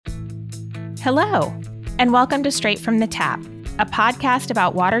Hello, and welcome to Straight from the Tap, a podcast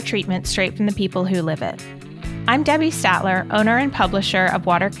about water treatment straight from the people who live it. I'm Debbie Statler, owner and publisher of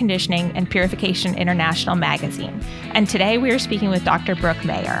Water Conditioning and Purification International magazine, and today we are speaking with Dr. Brooke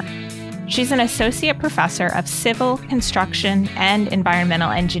Mayer. She's an associate professor of civil, construction, and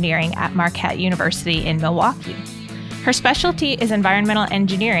environmental engineering at Marquette University in Milwaukee. Her specialty is environmental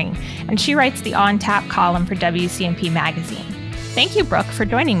engineering, and she writes the On Tap column for WCMP magazine. Thank you, Brooke, for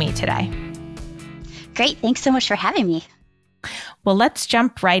joining me today. Great. Thanks so much for having me. Well, let's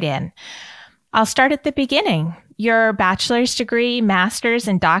jump right in. I'll start at the beginning. Your bachelor's degree, master's,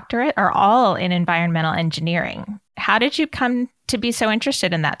 and doctorate are all in environmental engineering. How did you come to be so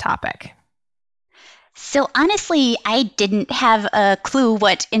interested in that topic? So honestly, I didn't have a clue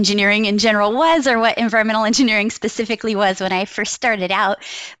what engineering in general was or what environmental engineering specifically was when I first started out.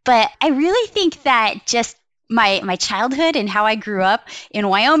 But I really think that just my childhood and how I grew up in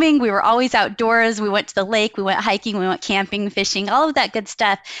Wyoming, we were always outdoors. We went to the lake, we went hiking, we went camping, fishing, all of that good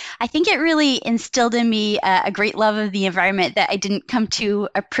stuff. I think it really instilled in me a great love of the environment that I didn't come to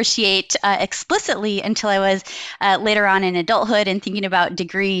appreciate explicitly until I was later on in adulthood and thinking about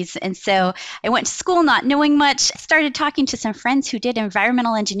degrees. And so I went to school not knowing much, started talking to some friends who did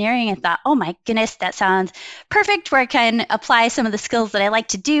environmental engineering and thought, oh my goodness, that sounds perfect where I can apply some of the skills that I like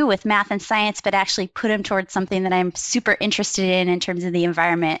to do with math and science, but actually put them towards something that I'm super interested in terms of the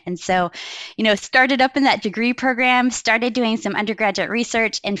environment. And so, started up in that degree program, started doing some undergraduate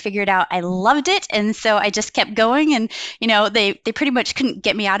research and figured out I loved it. And so I just kept going and, they pretty much couldn't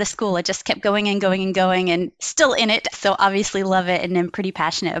get me out of school. I just kept going and going and going and still in it. So obviously love it and I'm pretty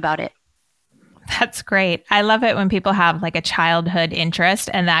passionate about it. That's great. I love it when people have like a childhood interest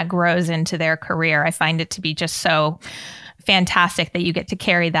and that grows into their career. I find it to be just so fantastic that you get to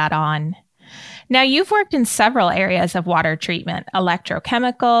carry that on. Now, you've worked in several areas of water treatment,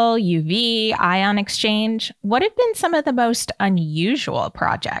 electrochemical, UV, ion exchange. What have been some of the most unusual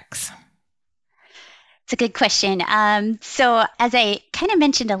projects? It's a good question. So as I kind of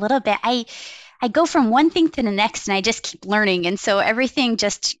mentioned a little bit, I go from one thing to the next and I just keep learning. And so everything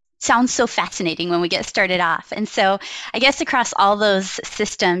just sounds so fascinating when we get started off. And so I guess across all those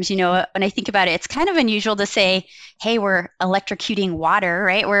systems, when I think about it, it's kind of unusual to say, hey, we're electrocuting water,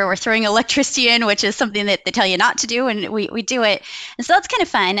 right? We're throwing electricity in, which is something that they tell you not to do, and we do it. And so that's kind of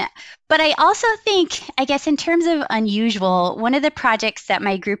fun. But I also think, I guess in terms of unusual, one of the projects that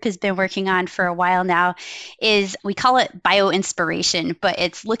my group has been working on for a while now is, we call it bio-inspiration, but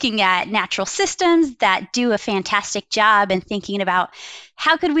it's looking at natural systems that do a fantastic job and thinking about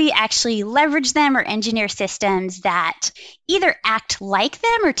how could we actually leverage them or engineer systems that either act like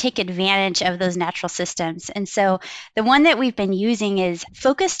them or take advantage of those natural systems. And so the one that we've been using is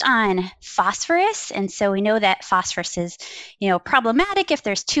focused on phosphorus. And so we know that phosphorus is, problematic if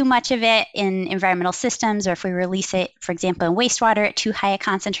there's too much of it in environmental systems or if we release it, for example, in wastewater at too high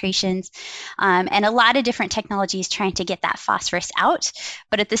concentrations. And a lot of different technologies trying to get that phosphorus out.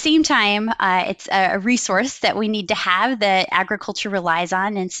 But at the same time, it's a resource that we need to have that agriculture relies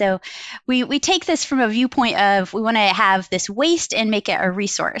on. And so we take this from a viewpoint of we want to have this waste and make it a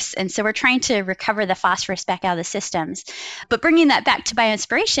resource. And so we're trying to recover the phosphorus back out of the systems. But bringing that back to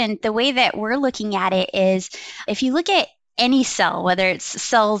bioinspiration, the way that we're looking at it is if you look at any cell, whether it's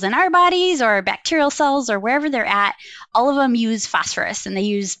cells in our bodies or bacterial cells or wherever they're at, all of them use phosphorus and they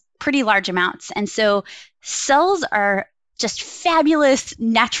use pretty large amounts. And so cells are just fabulous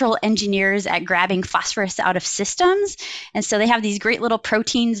natural engineers at grabbing phosphorus out of systems. And so they have these great little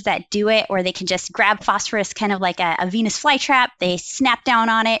proteins that do it, where they can just grab phosphorus kind of like a Venus flytrap. They snap down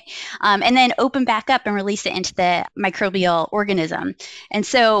on it and then open back up and release it into the microbial organism. And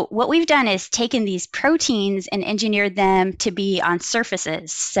so what we've done is taken these proteins and engineered them to be on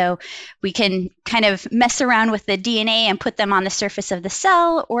surfaces. So we can kind of mess around with the DNA and put them on the surface of the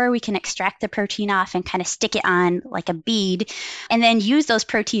cell, or we can extract the protein off and kind of stick it on like a bead and then use those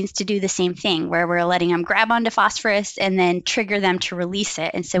proteins to do the same thing, where we're letting them grab onto phosphorus and then trigger them to release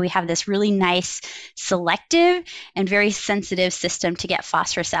it. And so we have this really nice, selective and very sensitive system to get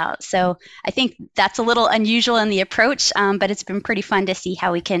phosphorus out. So I think that's a little unusual in the approach, but it's been pretty fun to see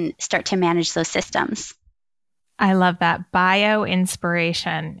how we can start to manage those systems. I love that.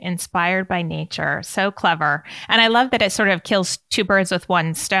 Bio-inspiration, inspired by nature. So clever. And I love that it sort of kills two birds with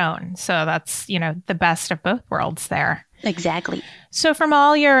one stone. So that's, the best of both worlds there. Exactly. So from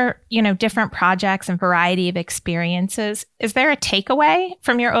all your, different projects and variety of experiences, is there a takeaway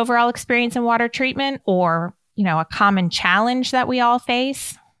from your overall experience in water treatment or, a common challenge that we all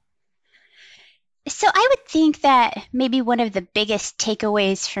face? So I would think that maybe one of the biggest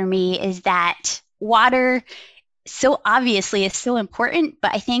takeaways for me is that water so obviously is so important,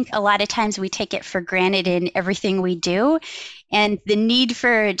 but I think a lot of times we take it for granted in everything we do. And the need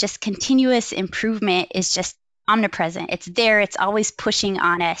for just continuous improvement is just omnipresent. It's there, it's always pushing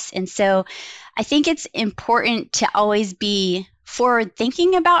on us. And so I think it's important to always be forward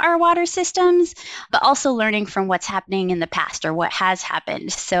thinking about our water systems, but also learning from what's happening in the past or what has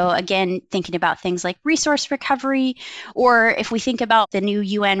happened. So again, thinking about things like resource recovery, or if we think about the new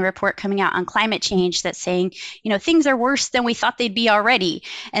UN report coming out on climate change that's saying, things are worse than we thought they'd be already.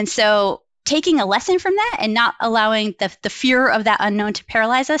 And so taking a lesson from that and not allowing the fear of that unknown to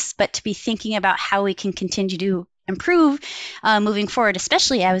paralyze us, but to be thinking about how we can continue to improve moving forward,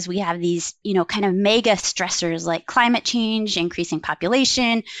 especially as we have these, kind of mega stressors like climate change, increasing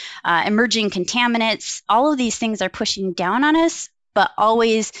population, emerging contaminants. All of these things are pushing down on us, but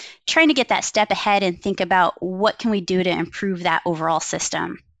always trying to get that step ahead and think about what can we do to improve that overall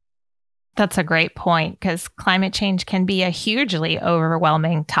system. That's a great point, because climate change can be a hugely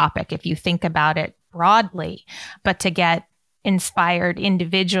overwhelming topic if you think about it broadly, but to get inspired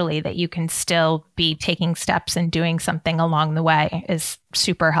individually that you can still be taking steps and doing something along the way is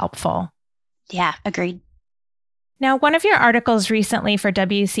super helpful. Yeah, agreed. Now, one of your articles recently for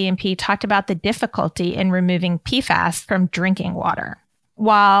WCMP talked about the difficulty in removing PFAS from drinking water.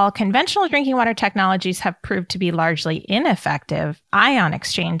 While conventional drinking water technologies have proved to be largely ineffective, ion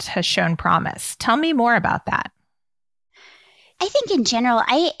exchange has shown promise. Tell me more about that. I think in general,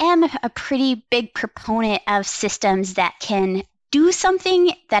 I am a pretty big proponent of systems that can do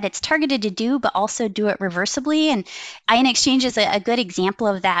something that it's targeted to do, but also do it reversibly. And ion exchange is a good example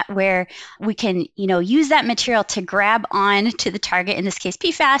of that, where we can, use that material to grab on to the target, in this case,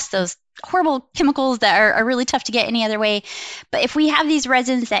 PFAS, those horrible chemicals that are really tough to get any other way. But if we have these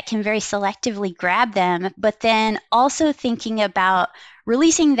resins that can very selectively grab them, but then also thinking about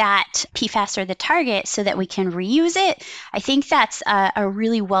releasing that PFAS or the target so that we can reuse it, I think that's a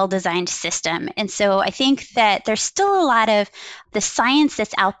really well-designed system. And so I think that there's still a lot of the science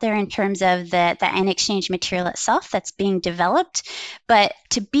that's out there in terms of the ion exchange material itself that's being developed. But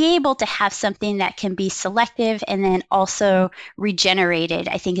to be able to have something that can be selective and then also regenerated,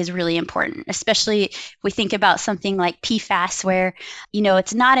 I think is really important, especially if we think about something like PFAS, where,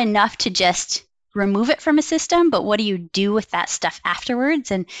 it's not enough to just remove it from a system, but what do you do with that stuff afterwards?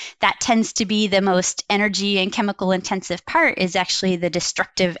 And that tends to be the most energy and chemical intensive part, is actually the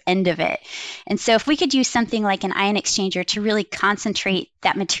destructive end of it. And so if we could use something like an ion exchanger to really concentrate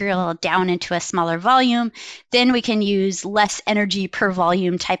that material down into a smaller volume, then we can use less energy per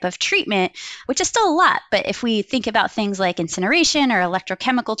volume type of treatment, which is still a lot. But if we think about things like incineration or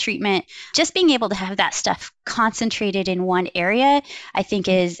electrochemical treatment, just being able to have that stuff concentrated in one area, I think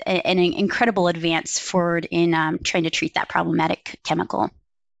is an incredible advance forward in trying to treat that problematic chemical.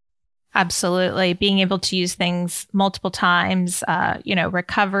 Absolutely. Being able to use things multiple times,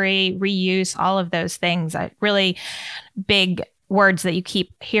 recovery, reuse, all of those things, really big words that you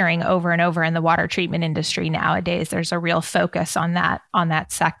keep hearing over and over in the water treatment industry nowadays. There's a real focus on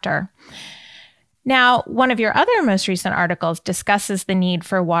that sector. Now, one of your other most recent articles discusses the need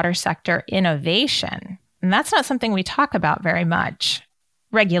for water sector innovation. And that's not something we talk about very much.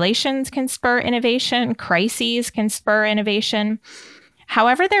 Regulations can spur innovation, crises can spur innovation.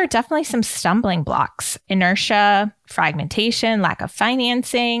 However, there are definitely some stumbling blocks: inertia, fragmentation, lack of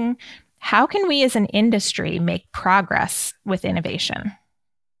financing. How can we as an industry make progress with innovation?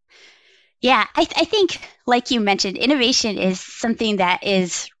 Yeah, I think, like you mentioned, innovation is something that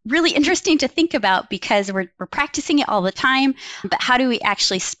is really interesting to think about, because we're practicing it all the time. But how do we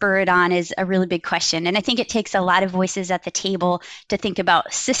actually spur it on is a really big question. And I think it takes a lot of voices at the table to think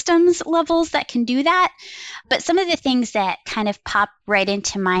about systems levels that can do that. But some of the things that kind of pop right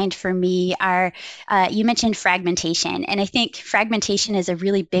into mind for me are, you mentioned fragmentation. And I think fragmentation is a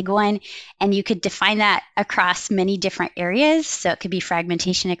really big one. And you could define that across many different areas. So it could be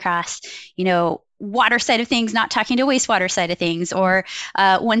fragmentation across, water side of things not talking to wastewater side of things, or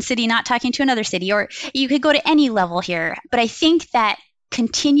one city not talking to another city, or you could go to any level here. But I think that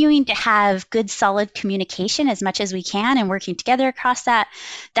continuing to have good, solid communication as much as we can and working together across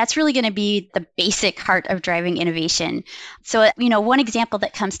that's really going to be the basic heart of driving innovation. So, one example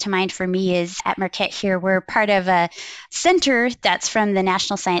that comes to mind for me is at Marquette here. We're part of a center that's from the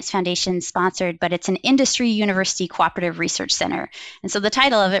National Science Foundation sponsored, but it's an industry university cooperative research center. And so the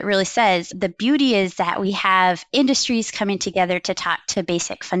title of it really says the beauty is that we have industries coming together to talk to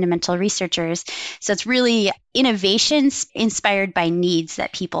basic fundamental researchers. So it's really innovations inspired by needs. needs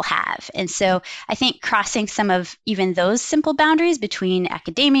that people have. And so I think crossing some of even those simple boundaries between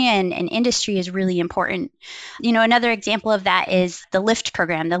academia and industry is really important. Another example of that is the LIFT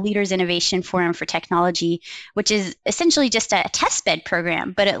program, the Leaders Innovation Forum for Technology, which is essentially just a testbed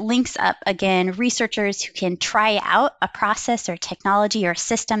program, but it links up, again, researchers who can try out a process or technology or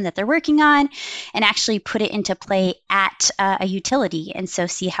system that they're working on and actually put it into play at a utility, and so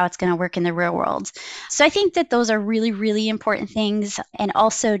see how it's going to work in the real world. So I think that those are really, really important things. And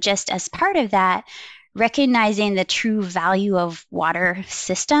also, just as part of that, recognizing the true value of water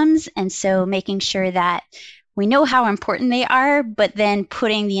systems. And so making sure that we know how important they are, but then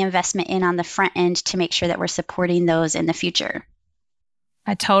putting the investment in on the front end to make sure that we're supporting those in the future.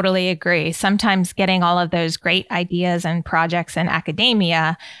 I totally agree. Sometimes getting all of those great ideas and projects in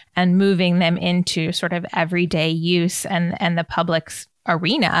academia and moving them into sort of everyday use and the public's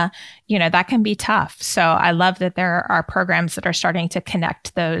arena, that can be tough. So I love that there are programs that are starting to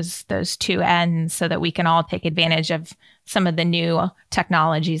connect those two ends so that we can all take advantage of some of the new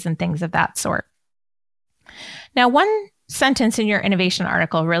technologies and things of that sort. Now, one sentence in your innovation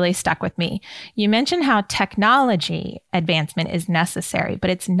article really stuck with me. You mentioned how technology advancement is necessary, but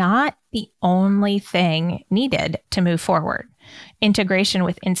it's not the only thing needed to move forward. Integration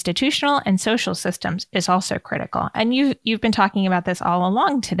with institutional and social systems is also critical. And you've been talking about this all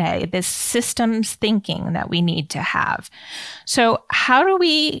along today, this systems thinking that we need to have. So how do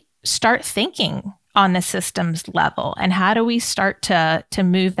we start thinking on the systems level, and how do we start to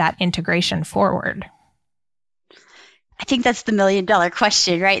move that integration forward? I think that's the $1 million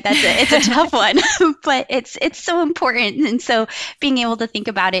question, right? It's a tough one, but it's so important. And so being able to think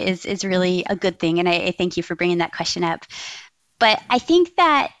about it is really a good thing. And I thank you for bringing that question up. But I think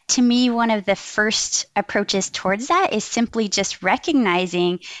that, to me, one of the first approaches towards that is simply just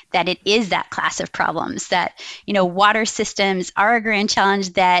recognizing that it is that class of problems, that, water systems are a grand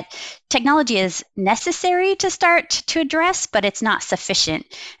challenge, that technology is necessary to start to address, but it's not sufficient.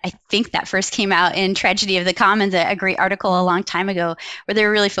 I think that first came out in Tragedy of the Commons, a great article a long time ago, where they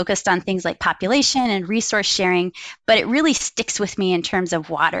were really focused on things like population and resource sharing, but it really sticks with me in terms of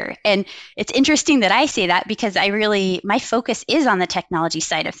water. And it's interesting that I say that because my focus is on the technology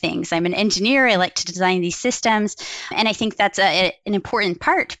side of things. I'm an engineer. I like to design these systems. And I think that's an important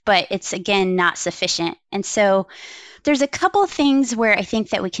part, but it's, again, not sufficient. And so there's a couple things where I think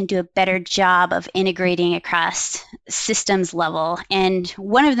that we can do a better job of integrating across systems level. And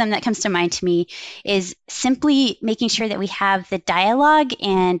one of them that comes to mind to me is simply making sure that we have the dialogue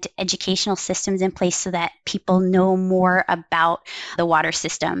and educational systems in place so that people know more about the water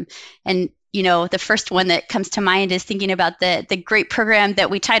system. And the first one that comes to mind is thinking about the great program that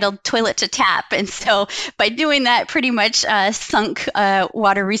we titled Toilet to Tap. And so by doing that, pretty much sunk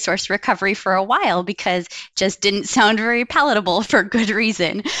water resource recovery for a while because it just didn't sound very palatable for good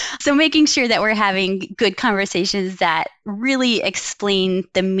reason. So making sure that we're having good conversations that really explain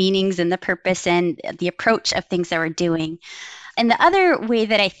the meanings and the purpose and the approach of things that we're doing. And the other way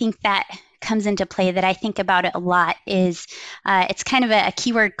that I think that comes into play that I think about it a lot is it's kind of a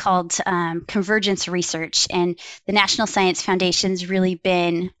keyword called convergence research. And the National Science Foundation's really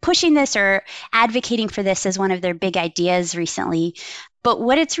been pushing this or advocating for this as one of their big ideas recently. But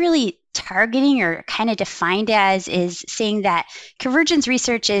what it's really targeting or kind of defined as is saying that convergence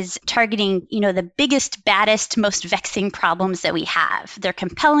research is targeting, the biggest, baddest, most vexing problems that we have. They're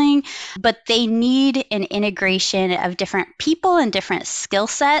compelling, but they need an integration of different people and different skill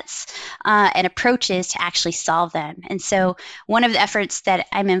sets and approaches to actually solve them. And so one of the efforts that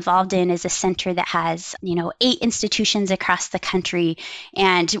I'm involved in is a center that has, 8 institutions across the country.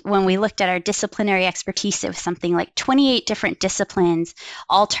 And when we looked at our disciplinary expertise, it was something like 28 different disciplines,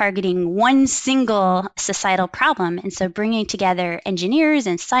 all targeting one single societal problem. And so bringing together engineers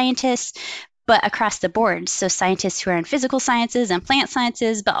and scientists, but across the board. So scientists who are in physical sciences and plant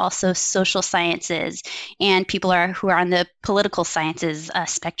sciences, but also social sciences, and people who are on the political sciences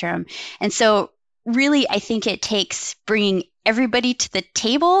spectrum. And so really, I think it takes bringing everybody to the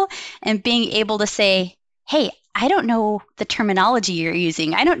table and being able to say, hey, I don't know the terminology you're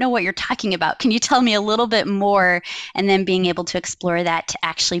using. I don't know what you're talking about. Can you tell me a little bit more? And then being able to explore that to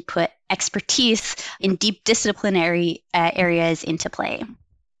actually put expertise in deep disciplinary areas into play.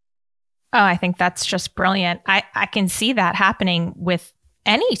 Oh, I think that's just brilliant. I can see that happening with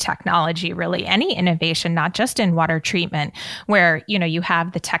any technology, really, any innovation, not just in water treatment, where, you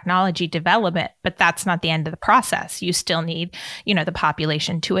have the technology development, but that's not the end of the process. You still need, the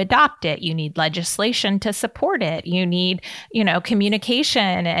population to adopt it. You need legislation to support it. You need,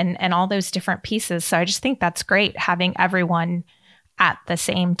 communication and all those different pieces. So I just think that's great, having everyone at the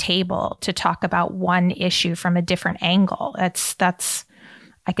same table to talk about one issue from a different angle. That's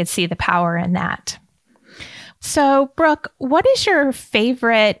I could see the power in that. So, Brooke, what is your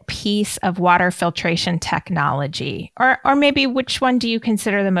favorite piece of water filtration technology? Or maybe which one do you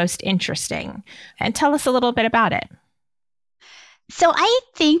consider the most interesting? And tell us a little bit about it. So I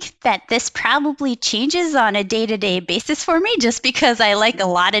think that this probably changes on a day-to-day basis for me just because I like a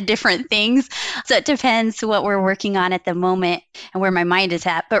lot of different things. So it depends what we're working on at the moment and where my mind is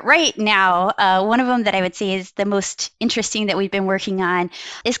at. But right now, one of them that I would say is the most interesting that we've been working on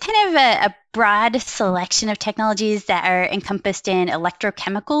is kind of a broad selection of technologies that are encompassed in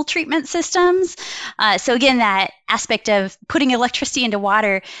electrochemical treatment systems. So again, that aspect of putting electricity into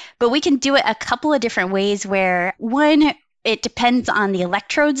water, but we can do it a couple of different ways where one, it depends on the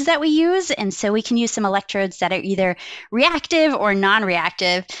electrodes that we use. And so we can use some electrodes that are either reactive or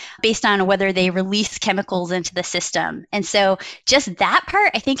non-reactive based on whether they release chemicals into the system. And so just that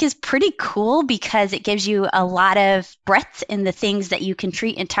part I think is pretty cool because it gives you a lot of breadth in the things that you can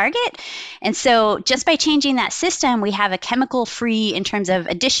treat and target. And so just by changing that system, we have a chemical free in terms of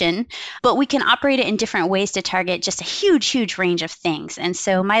addition, but we can operate it in different ways to target just a huge, huge range of things. And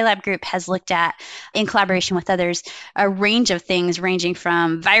so my lab group has looked at, in collaboration with others, a range of things ranging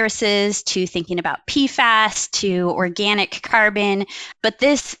from viruses to thinking about PFAS to organic carbon. But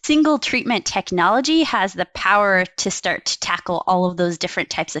this single treatment technology has the power to start to tackle all of those different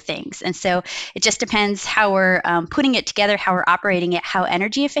types of things. And so it just depends how we're putting it together, how we're operating it, how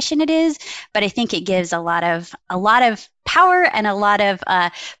energy efficient it is. But I think it gives a lot of power and a lot of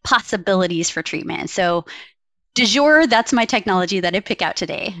possibilities for treatment. So du jour, that's my technology that I pick out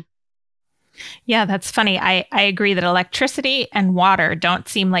today. Yeah, that's funny. I agree that electricity and water don't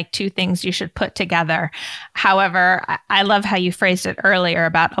seem like two things you should put together. However, I love how you phrased it earlier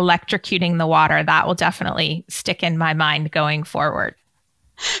about electrocuting the water. That will definitely stick in my mind going forward.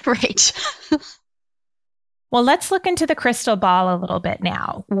 Right. Well, let's look into the crystal ball a little bit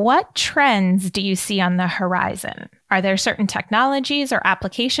now. What trends do you see on the horizon? Are there certain technologies or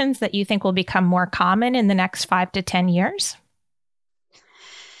applications that you think will become more common in the next 5 to 10 years?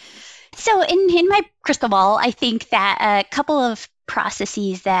 So in my crystal ball, I think that a couple of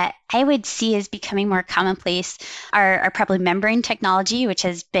processes that I would see as becoming more commonplace are probably membrane technology, which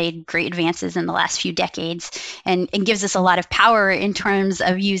has made great advances in the last few decades and gives us a lot of power in terms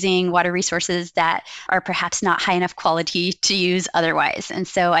of using water resources that are perhaps not high enough quality to use otherwise. And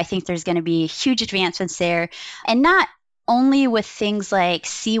so I think there's going to be huge advancements there, and not only with things like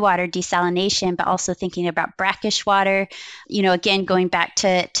seawater desalination, but also thinking about brackish water. Again, going back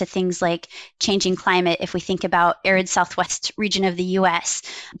to things like changing climate, if we think about arid southwest region of the US,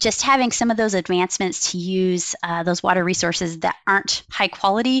 just having some of those advancements to use those water resources that aren't high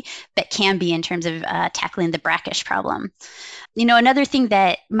quality, but can be in terms of tackling the brackish problem. Another thing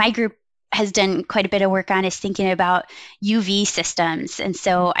that my group has done quite a bit of work on is thinking about UV systems. And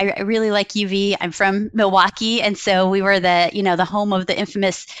so I really like UV. I'm from Milwaukee. And so we were the home of the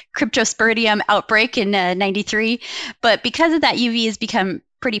infamous cryptosporidium outbreak in 93. But because of that, UV has become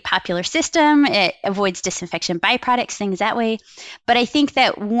pretty popular system. It avoids disinfection byproducts, things that way. But I think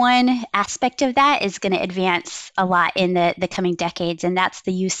that one aspect of that is going to advance a lot in the coming decades, and that's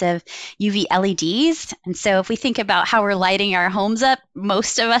the use of UV LEDs. And so if we think about how we're lighting our homes up,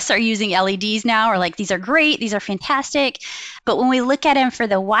 most of us are using LEDs now, or like, these are great, these are fantastic. But when we look at them for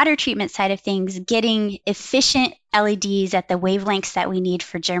the water treatment side of things, getting efficient LEDs at the wavelengths that we need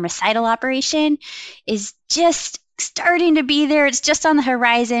for germicidal operation is just starting to be there. It's just on the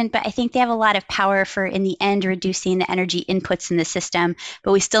horizon, but I think they have a lot of power for, in the end, reducing the energy inputs in the system,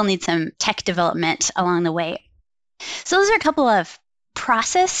 but we still need some tech development along the way. So those are a couple of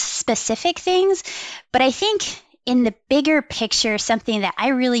process-specific things, but I think in the bigger picture, something that I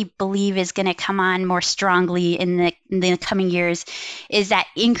really believe is going to come on more strongly in the coming years is that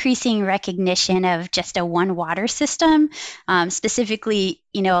increasing recognition of just a one water system. Specifically,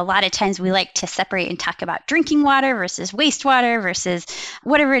 a lot of times we like to separate and talk about drinking water versus wastewater versus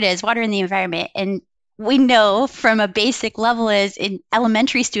whatever it is, water in the environment. And we know from a basic level is in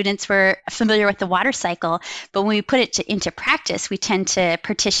elementary students, we're familiar with the water cycle, but when we put it into practice, we tend to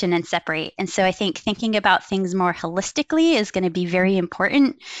partition and separate. And so I think thinking about things more holistically is going to be very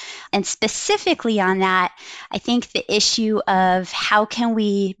important. And specifically on that, I think the issue of how can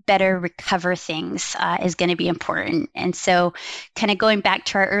we better recover things is going to be important. And so kind of going back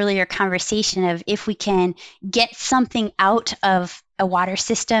to our earlier conversation of if we can get something out of a water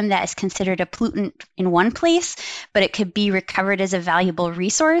system that is considered a pollutant in one place, but it could be recovered as a valuable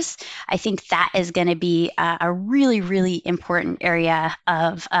resource, I think that is going to be a really, really important area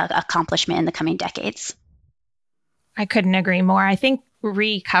of accomplishment in the coming decades. I couldn't agree more. I think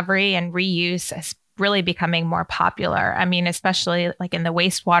recovery and reuse is really becoming more popular. I mean, especially like in the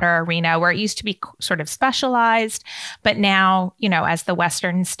wastewater arena where it used to be sort of specialized, but now, as the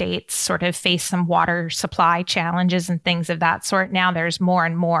Western states sort of face some water supply challenges and things of that sort, now there's more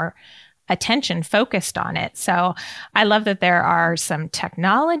and more attention focused on it. So I love that there are some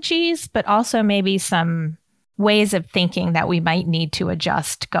technologies, but also maybe some ways of thinking that we might need to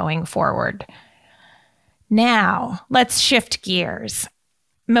adjust going forward. Now, let's shift gears.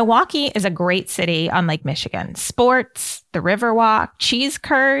 Milwaukee is a great city on Lake Michigan. Sports, the Riverwalk, cheese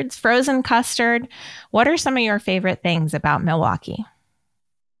curds, frozen custard. What are some of your favorite things about Milwaukee?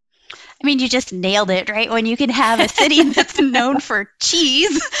 I mean, you just nailed it, right? When you can have a city that's known for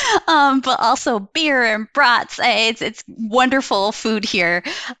cheese, but also beer and brats. It's wonderful food here.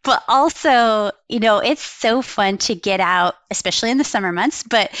 But also, it's so fun to get out, especially in the summer months,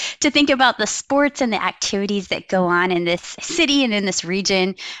 but to think about the sports and the activities that go on in this city and in this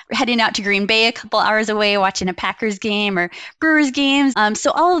region. We're heading out to Green Bay a couple hours away, watching a Packers game or Brewers games. So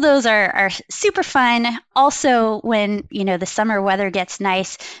all of those are super fun. Also, when, the summer weather gets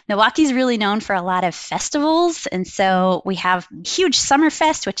nice, Milwaukee's really known for a lot of festivals. And so we have huge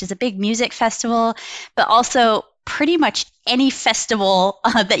Summerfest, which is a big music festival, but also pretty much any festival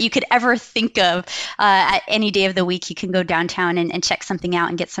that you could ever think of at any day of the week. You can go downtown and check something out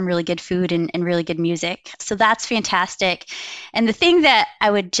and get some really good food and really good music. So that's fantastic. And the thing that I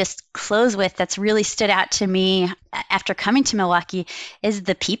would just close with that's really stood out to me after coming to Milwaukee is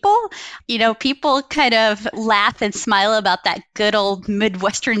the people. People kind of laugh and smile about that good old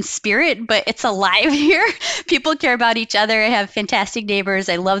Midwestern spirit, but it's alive here. People care about each other. I have fantastic neighbors.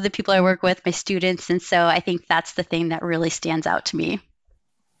 I love the people I work with, my students. And so I think that's the thing that really stands out to me.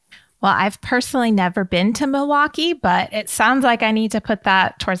 Well, I've personally never been to Milwaukee, but it sounds like I need to put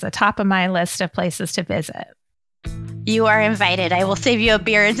that towards the top of my list of places to visit. You are invited. I will save you a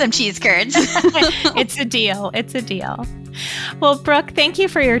beer and some cheese curds. It's a deal. It's a deal. Well, Brooke, thank you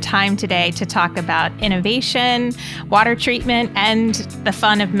for your time today to talk about innovation, water treatment, and the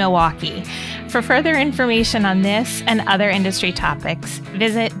fun of Milwaukee. For further information on this and other industry topics,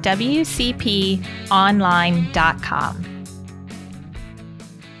 visit wcponline.com.